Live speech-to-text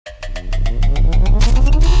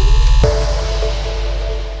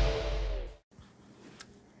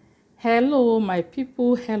Hello my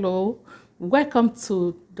people, hello, welcome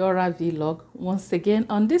to Dora Vlog. Once again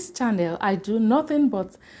on this channel I do nothing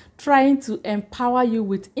but trying to empower you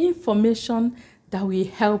with information that will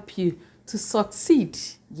help you to succeed,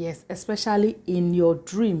 yes, especially in your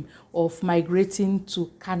dream of migrating to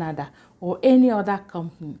Canada or any other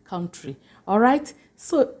country. All right,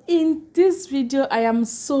 so in this video I am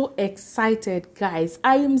so excited, guys.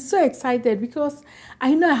 I am so excited because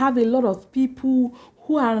I know I have a lot of people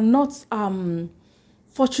who are not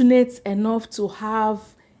fortunate enough to have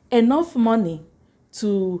enough money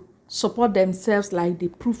to support themselves, like the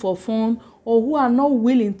proof of fund, or who are not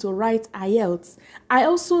willing to write IELTS. I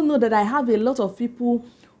also know that I have a lot of people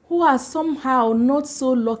who are somehow not so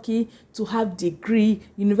lucky to have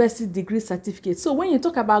university degree certificate. So when you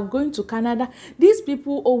talk about going to Canada, these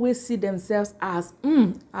people always see themselves as,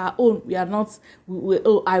 our own, we are not,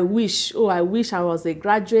 I wish I was a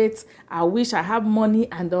graduate, I wish I have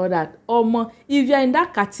money and all that. If you're in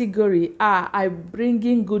that category, I'm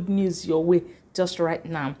bringing good news your way just right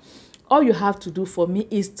now. All you have to do for me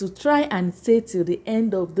is to try and stay till the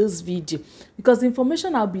end of this video, because the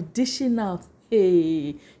information I'll be dishing out,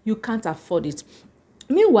 hey, you can't afford it.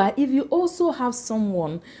 Meanwhile, if you also have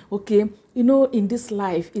someone, okay, you know, in this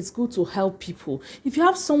life, it's good to help people. If you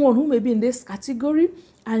have someone who may be in this category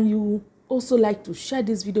and you also like to share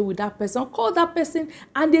this video with that person, call that person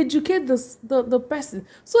and educate the person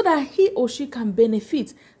so that he or she can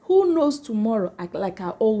benefit. Who knows tomorrow? Like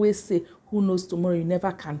I always say, who knows tomorrow? You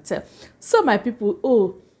never can tell. So my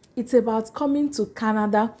people, it's about coming to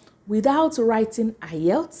Canada without writing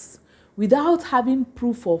IELTS, without having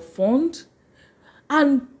proof of fund,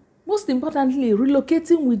 and most importantly,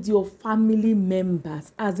 relocating with your family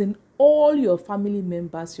members, as in all your family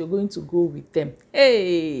members, you're going to go with them.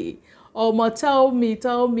 Hey, tell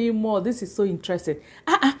me more. This is so interesting.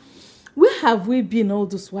 Where have we been all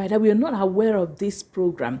this while that we are not aware of this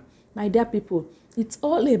program? My dear people, it's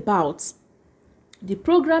all about the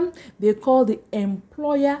program they call the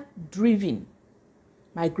Employer-Driven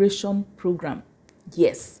Migration Program.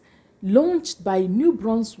 Yes, launched by New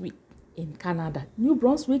Brunswick in Canada. New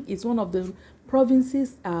Brunswick is one of the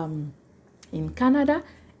provinces in Canada,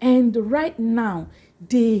 and right now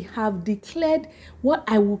they have declared what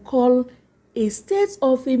I will call a state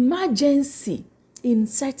of emergency in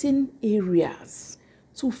certain areas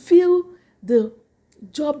to fill the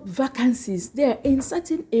job vacancies there. In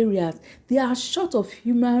certain areas they are short of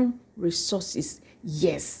human resources.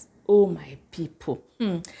 Yes, oh my people.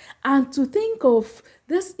 And to think of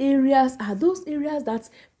these areas are those areas that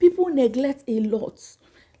people neglect a lot.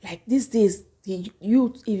 Like these days, the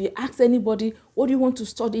youth, if you ask anybody, what do you want to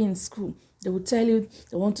study in school? They will tell you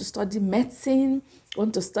they want to study medicine,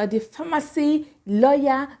 want to study pharmacy,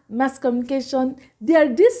 lawyer, mass communication. There are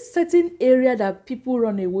this certain area that people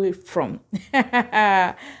run away from.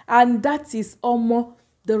 And that is almost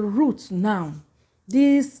the root now.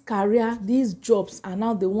 These career, these jobs are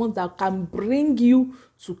now the ones that can bring you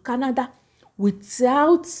to Canada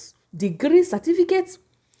without degree certificates,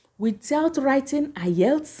 without writing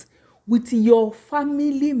IELTS, with your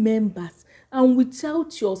family members, and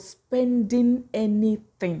without your spending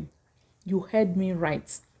anything. You heard me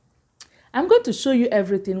right. I'm going to show you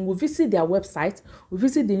everything. We'll visit their website. We'll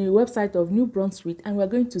visit the new website of New Brunswick, and we're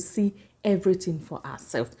going to see everything for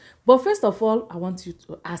ourselves. But first of all, I want you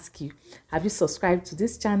to ask you, have you subscribed to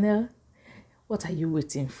this channel? What are you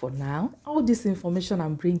waiting for now? All this information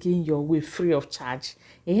I'm bringing your way free of charge.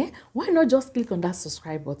 Why not just click on that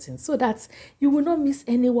subscribe button so that you will not miss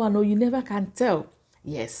anyone, or you never can tell.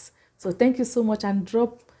 Yes. So thank you so much, and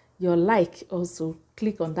drop your like. Also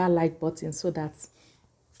click on that like button so that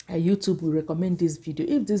YouTube will recommend this video.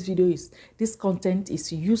 If this content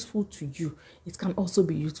is useful to you, it can also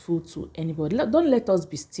be useful to anybody. Don't let us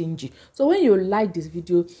be stingy. So when you like this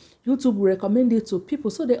video, YouTube will recommend it to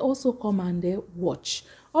people so they also come and they watch.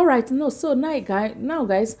 All right, now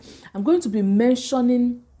guys, I'm going to be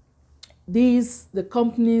mentioning the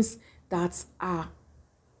companies that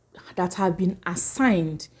have been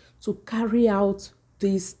assigned to carry out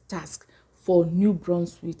this task for New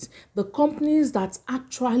Brunswick. The companies that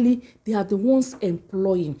actually, they are the ones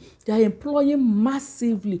employing. They are employing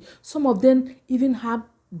massively. Some of them even have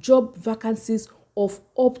job vacancies of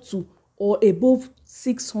up to or above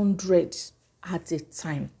 600 at a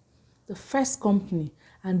time. The first company,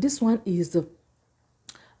 and this one is the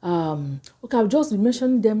okay, I'll just be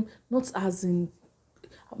mentioning them not as in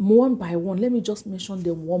one by one. Let me just mention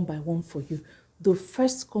them one by one for you. The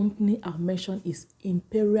first company I'll mention is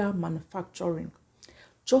Imperial Manufacturing.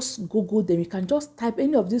 Just Google them. You can just type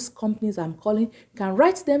any of these companies I'm calling. You can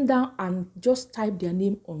write them down and just type their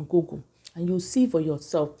name on Google. and you'll see for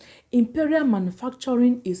yourself. Imperial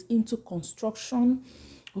Manufacturing is into construction,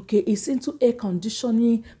 okay, it's into air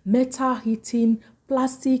conditioning, metal heating,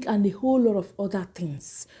 plastic, and a whole lot of other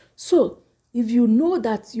things. So if you know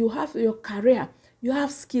that you have your career, you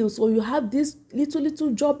have skills, or you have these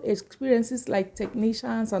little job experiences like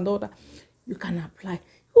technicians and all that, you can apply.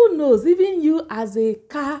 Who knows, even you as a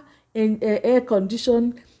car and air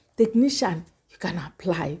condition technician, you can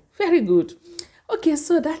apply. Very good. Okay,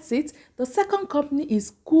 so that's it. The second company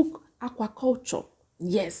is Cook Aquaculture.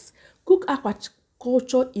 Yes, Cook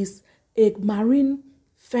Aquaculture is a marine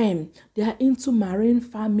firm. They are into marine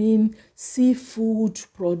farming, seafood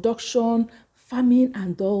production, farming,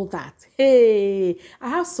 and all that. Hey, I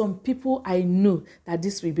have some people I know that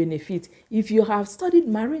this will benefit. If you have studied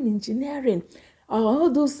marine engineering, all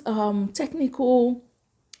those technical,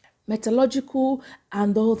 metallurgical,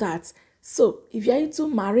 and all that. So if you're into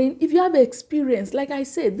marine, if you have experience, like I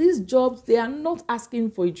said, these jobs, they are not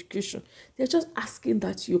asking for education. They're just asking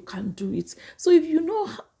that you can do it. So if you know,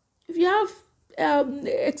 if you have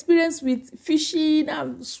experience with fishing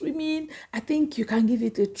and swimming, I think you can give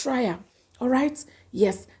it a trial. All right.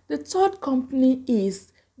 Yes. The third company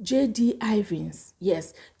is J.D. Ivins.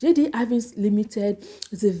 Yes, J.D. Ivins Limited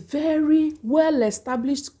is a very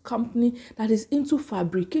well-established company that is into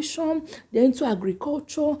fabrication, they're into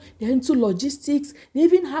agriculture, they're into logistics, they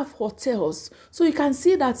even have hotels. So you can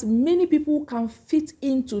see that many people can fit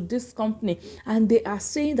into this company, and they are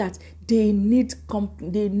saying that they need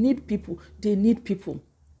people.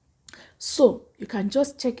 So you can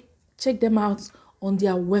just check them out on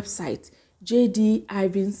their website, J.D.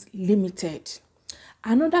 Ivins Limited.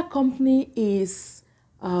 Another company is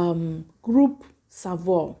Group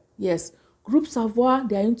Savoy. Yes, Group Savoy,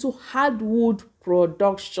 they are into hardwood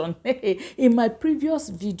production. In my previous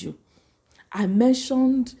video, I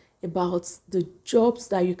mentioned about the jobs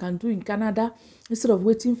that you can do in Canada. Instead of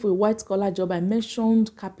waiting for a white-collar job, I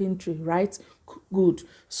mentioned carpentry, right? Good.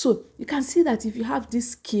 So you can see that if you have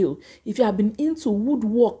this skill, if you have been into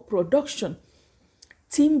woodwork production,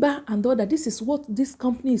 timber and all that, this is what this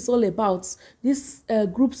company is all about. This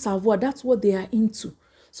Group Savoy, that's what they are into.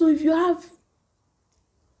 So if you have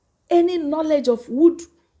any knowledge of wood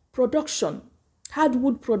production,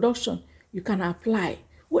 hardwood production, you can apply.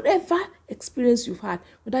 Whatever experience you've had,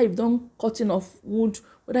 whether you've done cutting of wood,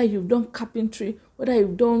 whether you've done carpentry, whether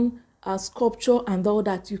you've done sculpture and all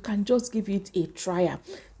that, you can just give it a trial.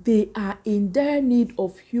 They are in dire need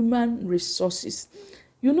of human resources.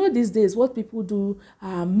 You know, these days, what people do,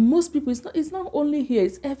 most people, it's not only here,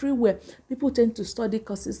 it's everywhere. People tend to study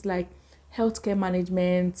courses like healthcare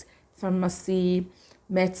management, pharmacy,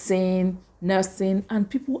 medicine, nursing, and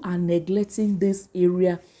people are neglecting this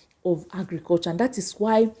area of agriculture. And that is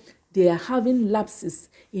why they are having lapses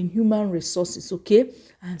in human resources, okay?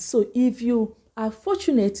 And so if you are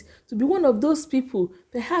fortunate to be one of those people,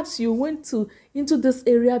 perhaps you went into this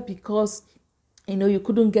area because you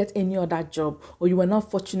couldn't get any other job, or you were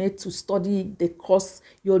not fortunate to study the course,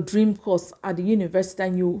 your dream course at the university,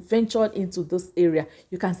 and you ventured into this area,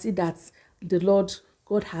 you can see that the Lord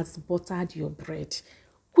God has buttered your bread.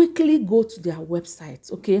 Quickly go to their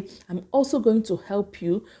website, okay? I'm also going to help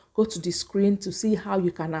you go to the screen to see how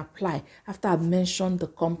you can apply after I've mentioned the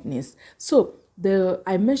companies. So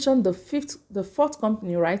I mentioned the fourth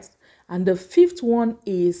company, right? And the fifth one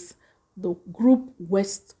is the Group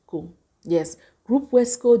Westco. Yes, Group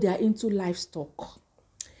Westco, they are into livestock.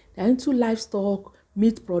 They are into livestock,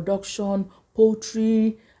 meat production,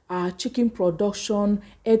 poultry, chicken production,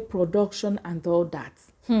 egg production, and all that.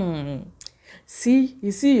 See,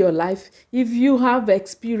 you see your life. If you have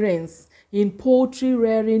experience in poultry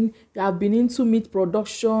rearing, you have been into meat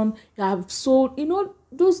production, you have sold,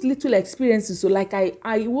 those little experiences. So like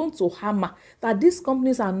I want to hammer that these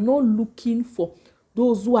companies are not looking for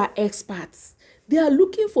those who are experts. They are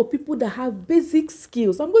looking for people that have basic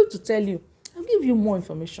skills. I'm going to tell you. I'll give you more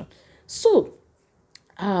information. So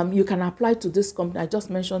you can apply to this company. I just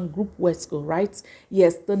mentioned Group Westco, right?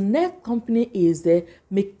 Yes, the next company is the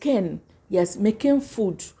McCain. Yes, McCain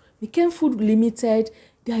Food. McCain Food Limited.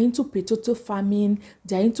 They are into potato farming.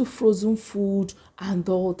 They are into frozen food and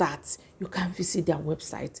all that. You can visit their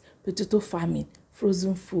website. Potato farming,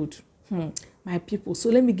 frozen food. My people. So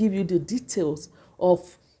let me give you the details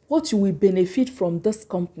of what you will benefit from this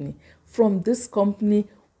company. From this company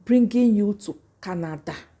bringing you to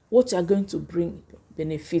Canada. What you are going to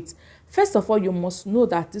benefit. First of all, you must know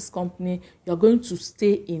that this company, you are going to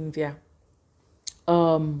stay in there.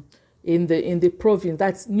 In the province,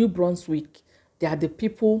 that's New Brunswick. They are the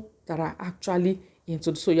people that are actually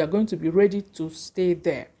into. So you are going to be ready to stay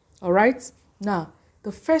there. All right. Now,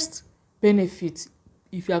 the first benefit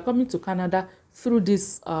if you are coming to Canada through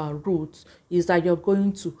this route, is that you're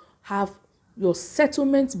going to have your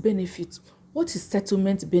settlement benefit. What is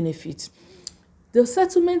settlement benefit? The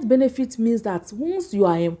settlement benefit means that once you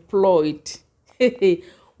are employed,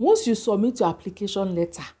 once you submit your application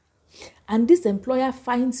letter, and this employer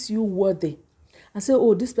finds you worthy and say,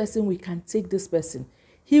 oh, this person, we can take this person,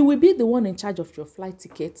 he will be the one in charge of your flight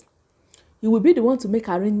ticket. He will be the one to make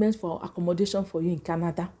arrangements for accommodation for you in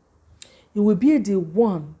Canada. He will be the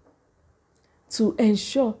one to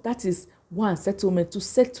ensure, that is one settlement, to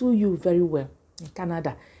settle you very well in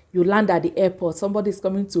Canada. You land at the airport, somebody is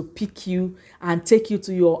coming to pick you and take you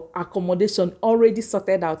to your accommodation already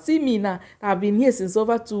sorted out. See me now, I've been here since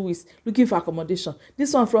over 2 weeks looking for accommodation.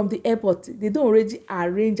 This one from the airport, they don't already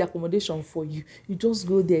arrange accommodation for you. You just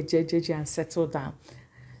go there, and settle down.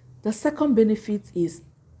 The second benefit is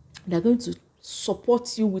they're going to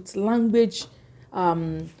support you with language,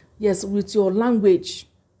 with your language.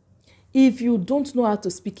 If you don't know how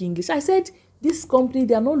to speak English, I said, this company,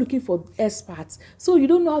 they are not looking for experts. So you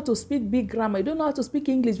don't know how to speak big grammar, you don't know how to speak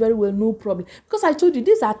English very well, no problem. Because I told you,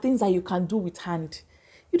 these are things that you can do with hand.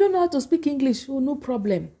 You don't know how to speak English, oh, no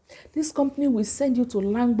problem. This company will send you to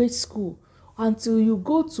language school until you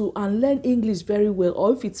go to and learn English very well.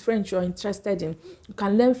 Or if it's French you're interested in, you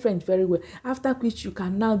can learn French very well. After which you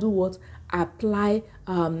can now do what? Apply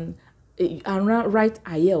and write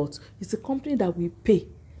IELTS. It's a company that will pay.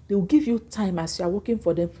 They will give you time as you are working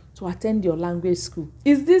for them to attend your language school.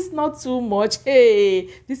 Is this not too much? Hey,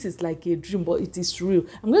 this is like a dream, but it is real.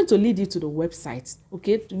 I'm going to lead you to the website,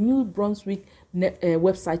 okay? The New Brunswick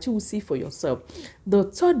website. You will see for yourself. The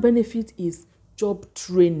third benefit is job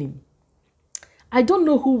training. I don't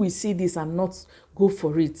know who will see this and not go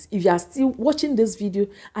for it. If you are still watching this video,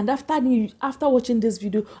 and after watching this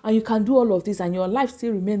video, and you can do all of this, and your life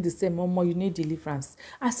still remains the same, or you need deliverance.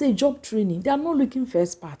 I say job training. They are not looking for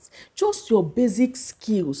experts, just your basic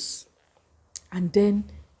skills, and then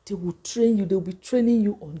they will train you. They will be training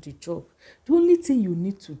you on the job. The only thing you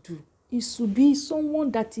need to do is to be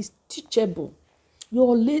someone that is teachable. You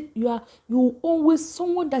always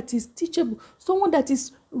someone that is teachable, someone that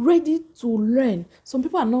is ready to learn. Some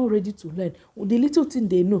people are not ready to learn. The little thing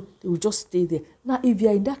they know, they will just stay there. Now, if you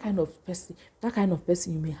are in that kind of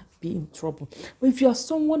person, you may be in trouble. But if you are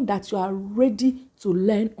someone that you are ready to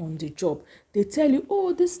learn on the job, they tell you,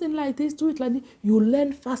 oh, this thing like this, do it like this. You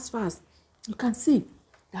learn fast. You can see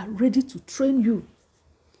they are ready to train you.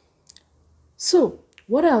 So,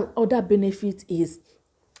 what other benefit is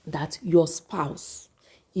that your spouse,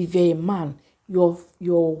 if you're a man, your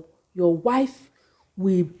wife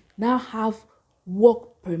will now have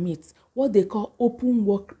work permit, what they call open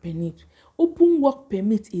work permit. Open work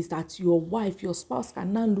permit is that your wife, your spouse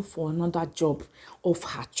can now look for another job of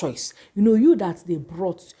her choice. You that they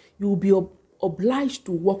brought, you will be obliged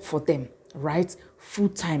to work for them, right? Full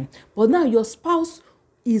time. But now your spouse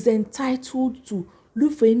is entitled to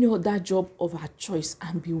look for any other job of her choice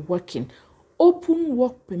and be working. Open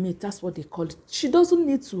work permit, that's what they call it. She doesn't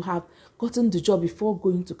need to have gotten the job before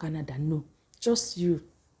going to Canada. No, just you.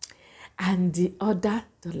 And the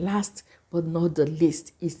last but not the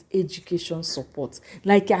least, is education support.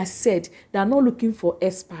 Like I said, they're not looking for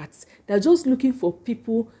experts. They're just looking for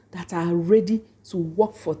people that are ready to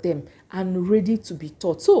work for them and ready to be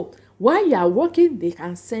taught. So while you are working, they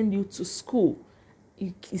can send you to school.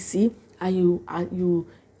 You see, and you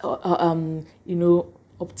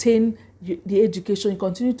obtain the education, you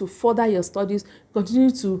continue to further your studies,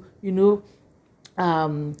 continue to,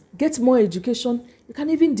 get more education. You can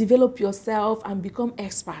even develop yourself and become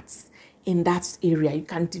experts in that area. You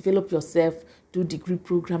can develop yourself, do degree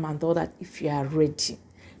program and all that if you are ready.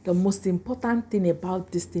 The most important thing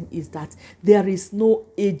about this thing is that there is no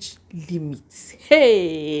age limit.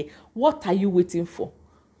 Hey, what are you waiting for?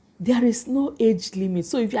 There is no age limit.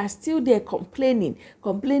 So if you are still there complaining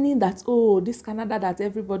that, oh, this Canada that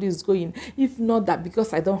everybody is going, if not that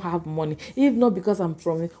because I don't have money, if not because I'm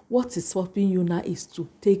from it, what is stopping you now is to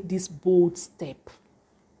take this bold step.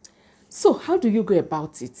 So how do you go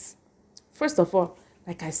about it? First of all,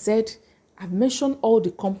 like I said, I've mentioned all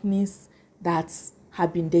the companies that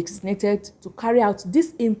have been designated to carry out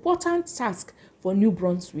this important task for New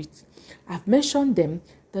Brunswick. I've mentioned them.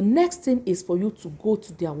 The next thing is for you to go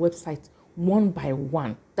to their website one by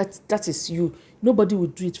one. That is you. Nobody will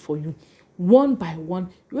do it for you. One by one.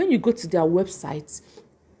 When you go to their website,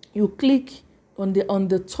 you click on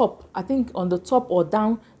the top. I think on the top or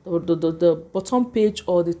down, the bottom page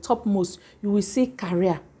or the topmost, you will see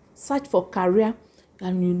career. Search for career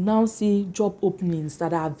and you now see job openings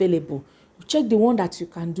that are available. You check the one that you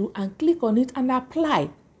can do and click on it and apply.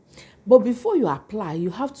 But before you apply, you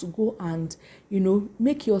have to go and,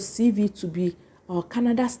 make your CV to be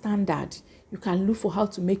Canada standard. You can look for how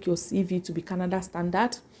to make your CV to be Canada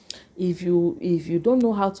standard. If you don't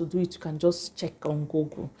know how to do it, you can just check on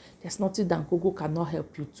Google. There's nothing that Google cannot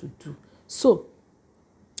help you to do. So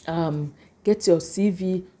get your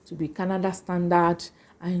CV to be Canada standard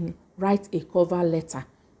and write a cover letter.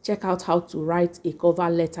 Check out how to write a cover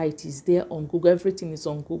letter. It is there on Google. Everything is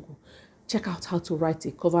on Google. Check out how to write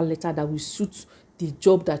a cover letter that will suit the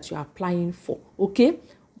job that you are applying for. Okay?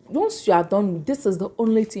 Once you are done, this is the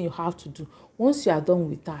only thing you have to do. Once you are done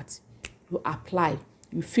with that, you apply.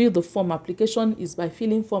 You fill the form. Application is by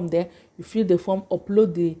filling form there. You fill the form,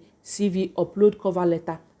 upload the CV, upload cover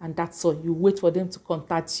letter, and that's all. You wait for them to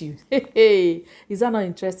contact you. Hey, is that not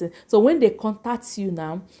interesting? So when they contact you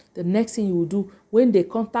now, the next thing you will do, when they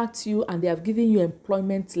contact you and they have given you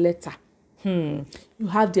employment letter, you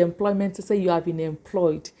have the employment to say you have been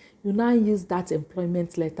employed. You now use that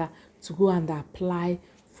employment letter to go and apply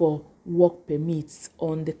for work permits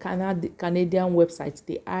on the Canadian website,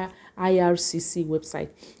 the IRCC website.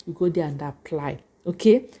 You go there and apply.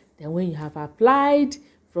 Okay? Then when you have applied,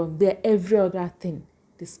 from there, every other thing,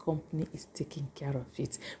 this company is taking care of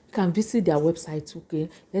it. You can visit their website. Okay,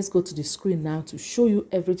 let's go to the screen now to show you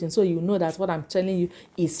everything, so you know that what I'm telling you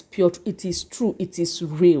is pure. It is true. It is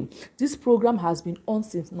real. This program has been on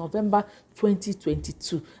since November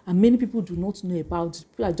 2022, and many people do not know about it.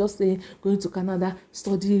 People are just saying, going to Canada,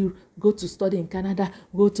 go to study in Canada,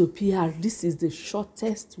 go to PR. This is the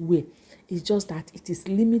shortest way. It's just that it is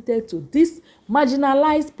limited to this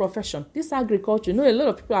marginalized profession, this agriculture. A lot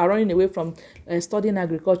of people are running away from studying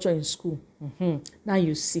agriculture in school. Now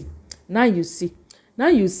you see.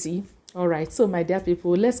 All right, so my dear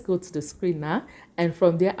people, let's go to the screen now, and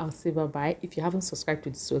from there I'll say bye-bye. If you haven't subscribed to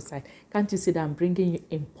this website, can't you see that I'm bringing you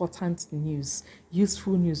important news,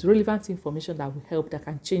 useful news, relevant information that will help, that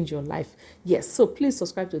can change your life? Yes, so please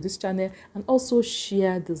subscribe to this channel and also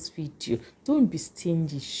share this video. Don't be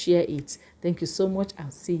stingy, share it. Thank you so much.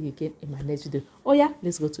 I'll see you again in my next video. Oh yeah,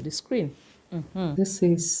 let's go to the screen. This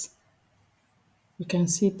is, you can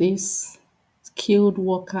see this, skilled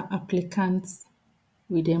worker applicants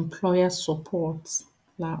with employer support,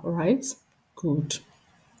 right? Good.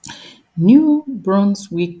 New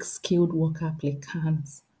Brunswick skilled worker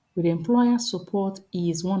applicants with employer support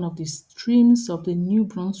is one of the streams of the New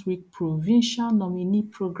Brunswick Provincial Nominee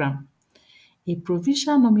Program, a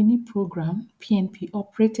provincial nominee program, PNP,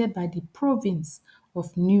 operated by the province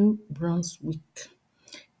of New Brunswick.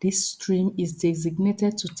 This stream is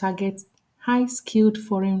designated to target high-skilled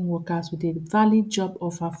foreign workers with a valid job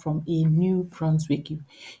offer from a New Brunswick.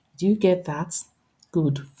 Do you get that?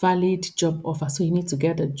 Good. Valid job offer. So you need to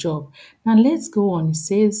get a job. Now let's go on. It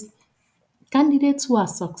says, candidates who are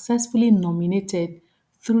successfully nominated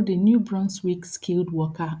through the New Brunswick skilled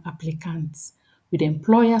worker applicants with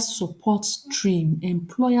employer support stream,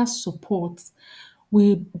 employer support,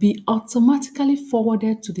 will be automatically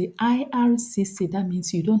forwarded to the IRCC. That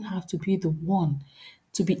means you don't have to be the one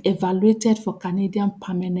to be evaluated for Canadian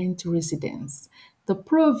permanent residence. The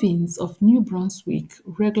province of New Brunswick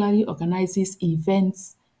regularly organizes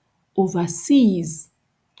events overseas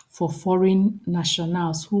for foreign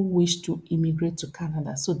nationals who wish to immigrate to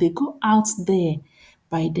Canada. So they go out there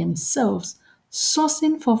by themselves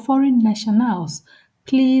sourcing for foreign nationals.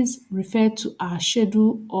 Please refer to our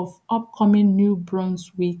schedule of upcoming New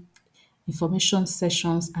Brunswick information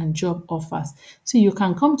sessions and job offers. So you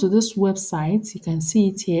can come to this website, you can see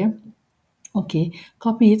it here. Okay,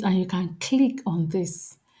 copy it and you can click on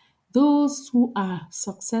this. Those who are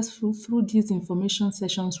successful through these information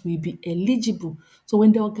sessions will be eligible. So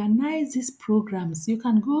when they organize these programs, you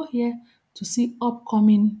can go here to see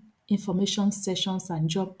upcoming information sessions and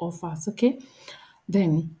job offers, okay?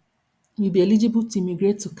 Then you'll be eligible to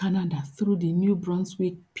immigrate to Canada through the New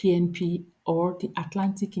Brunswick PNP or the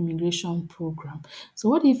Atlantic Immigration Program. So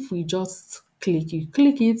what if we just click? You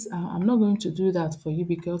click it. I'm not going to do that for you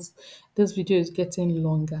because this video is getting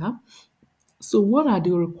longer. So what are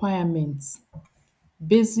the requirements?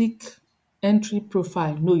 Basic entry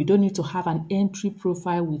profile. No, you don't need to have an entry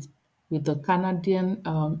profile with the Canadian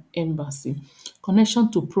embassy.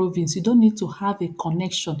 Connection to province. You don't need to have a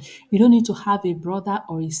connection. You don't need to have a brother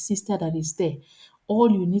or a sister that is there. All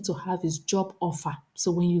you need to have is job offer.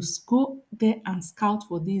 So when you go there and scout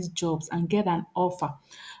for these jobs and get an offer,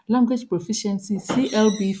 language proficiency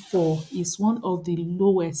CLB4 is one of the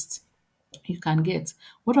lowest you can get.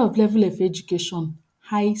 What of level of education?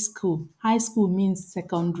 High school. High school means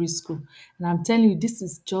secondary school. And I'm telling you, this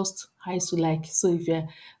is just high school. Like, so if you're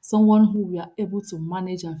someone who we are able to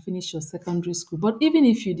manage and finish your secondary school, but even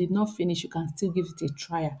if you did not finish, you can still give it a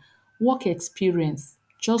try. work experience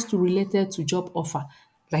just related to job offer.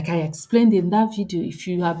 Like I explained in that video, if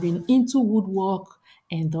you have been into woodwork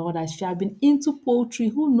and all that, if you have been into poultry,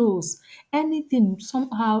 who knows? Anything,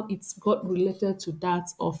 somehow it's got related to that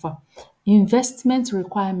offer. Investment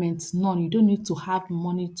requirements, none. You don't need to have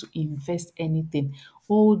money to invest anything.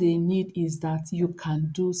 All they need is that you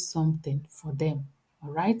can do something for them.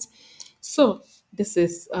 All right. So this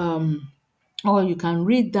is or you can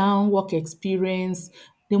read down work experience.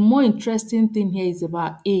 The more interesting thing here is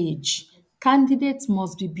about age. Candidates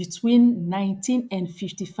must be between 19 and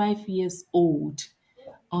 55 years old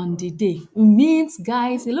on the day. It means,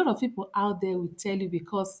 guys, a lot of people out there will tell you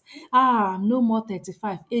because, I'm no more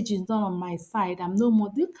 35, age is not on my side, I'm no more.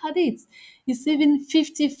 Look at it. It's even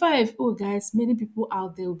 55. Oh, guys, many people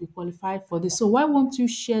out there will be qualified for this. So why won't you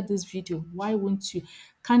share this video? Why won't you?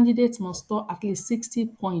 Candidates must score at least 60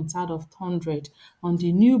 points out of 100 on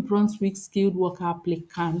the New Brunswick Skilled Worker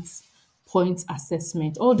Applicants point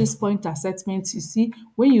assessment. All these point assessments, you see,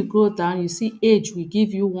 when you go down, you see age will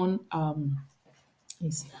give you one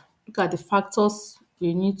is look at the factors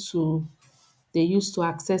we need to they use to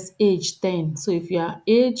access age 10. So if you are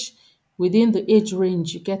age within the age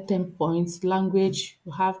range, you get 10 points. Language,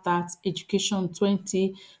 you have that. Education,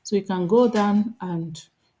 20. So you can go down and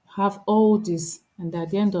have all this. And at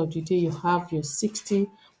the end of the day, you have your 60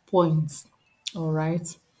 points. All right.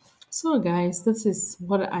 So, guys, this is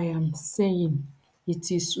what I am saying.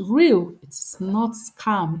 It is real, it is not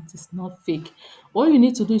scam, it is not fake. All you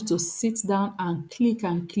need to do is to sit down and click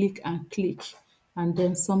and click and click, and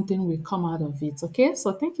then something will come out of it. Okay,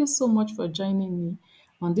 so thank you so much for joining me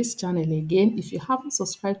on this channel again. If you haven't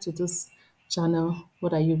subscribed to this channel,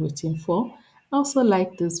 what are you waiting for? Also,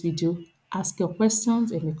 like this video, ask your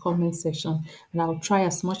questions in the comment section, and I'll try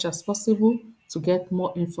as much as possible to get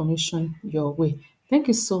more information your way. Thank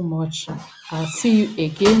you so much. I'll see you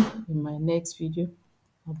again in my next video.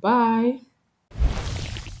 Bye bye.